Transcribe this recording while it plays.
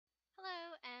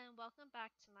welcome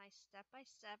back to my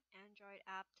step-by-step Android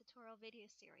app tutorial video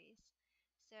series.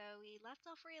 So we left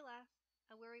off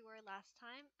where we were last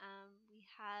time. We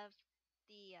have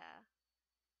the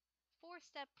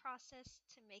 4-step process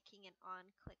to making an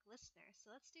on-click listener. So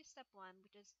let's do step 1,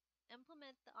 which is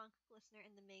implement the on-click listener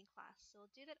in the main class. So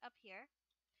we'll do that up here.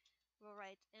 We'll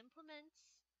write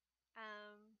implements.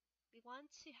 We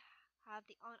want to have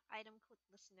the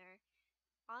OnItemClickListener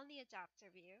on the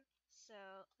adapter view.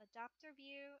 So adapter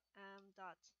view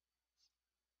dot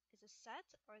is a set,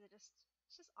 or is it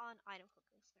just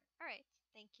OnItemClickListener? All right,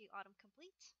 thank you,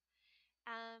 autocomplete.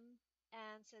 And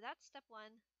so that's step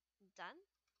 1 done.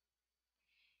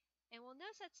 And we'll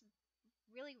notice that's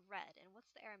really red. And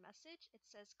what's the error message? It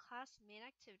says class main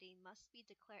activity must be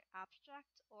declared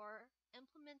abstract or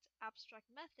implement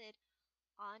abstract method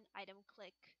on item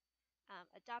click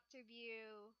adapter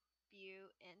view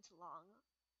int long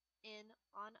in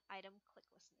on item click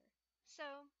listener.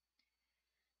 So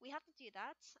we have to do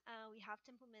that. We have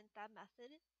to implement that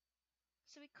method.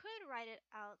 So we could write it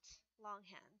out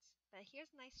longhand, but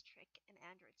here's a nice trick in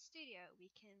Android Studio. We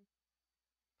can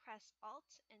press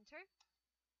Alt Enter.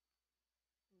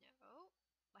 No,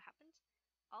 what happened?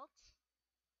 Alt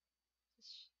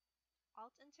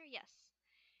Enter, yes.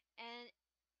 And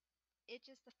it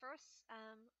just the first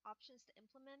option is to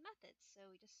implement methods. So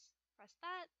we just press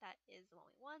that. That is the one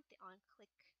we want, the on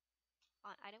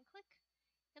item click.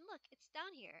 And look, it's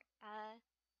down here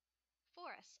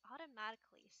for us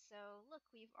automatically. So look,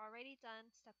 we've already done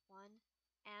step 1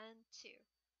 and 2.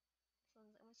 So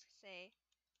I'm going to say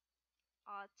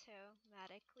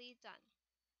automatically done.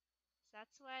 So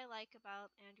that's what I like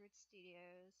about Android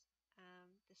Studios.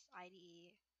 This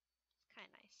IDE is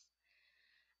kind of nice.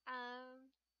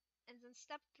 And then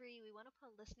step 3, we want to put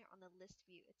a listener on the list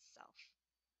view itself.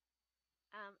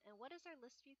 And what is our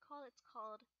list view called? It's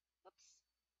called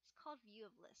view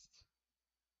of list.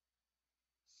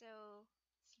 So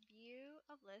it's view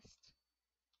of list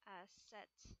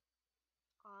set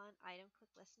on item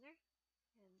click listener,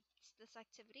 and it's this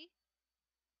activity.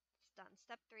 It's done.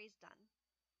 Step 3 is done.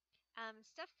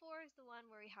 Step 4 is the one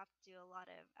where we have to do a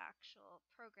lot of actual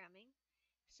programming.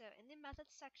 So in the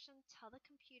methods section, tell the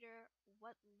computer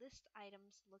what list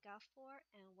items look out for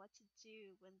and what to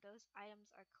do when those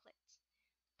items are clicked.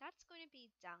 That's going to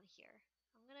be down here.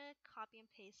 I'm going to copy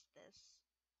and paste this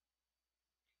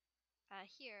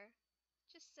here,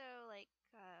 just so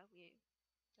we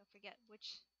don't forget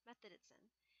which method it's in.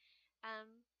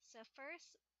 So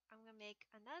first, I'm going to make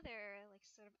another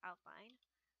sort of outline.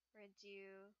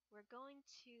 We're going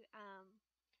to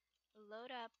load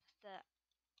up the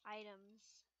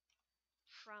items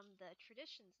from the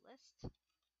traditions list,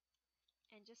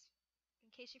 and just in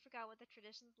case you forgot what the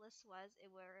traditions list was, it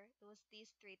was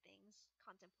these 3 things: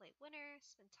 contemplate winter,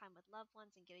 spend time with loved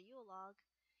ones, and get a Yule log.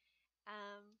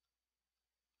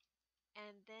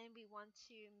 And then we want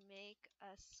to make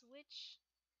a switch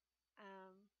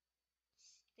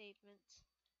statement,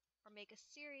 or make a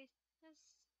series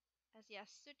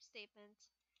switch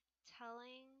statement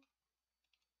telling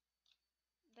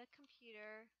the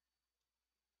computer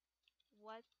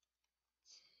what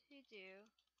to do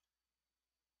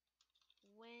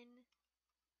when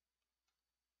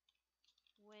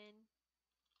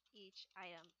each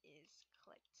item is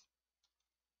clicked.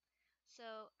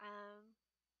 So I'm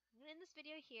going to end this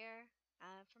video here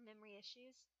for memory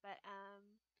issues, but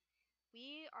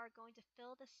we are going to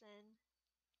fill this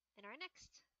in our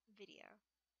next video.